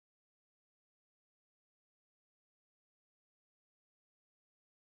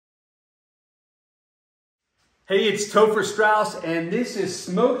Hey, it's Topher Straus, and this is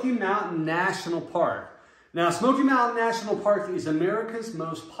Smoky Mountain National Park. Now, Smoky Mountain National Park is America's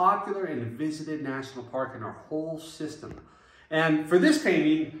most popular and visited national park in our whole system. And for this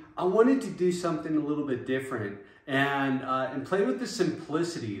painting, I wanted to do something a little bit different and play with the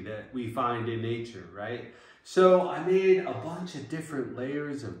simplicity that we find in nature, right? So I made a bunch of different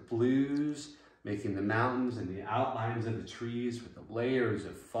layers of blues, making the mountains and the outlines of the trees with the layers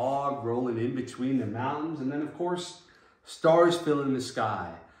of fog rolling in between the mountains. And then, of course, stars filling the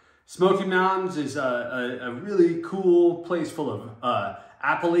sky. Smoky Mountains is a really cool place full of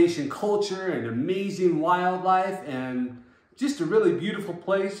Appalachian culture and amazing wildlife, and just a really beautiful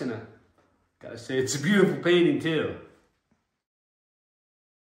place. And gotta say, it's a beautiful painting too.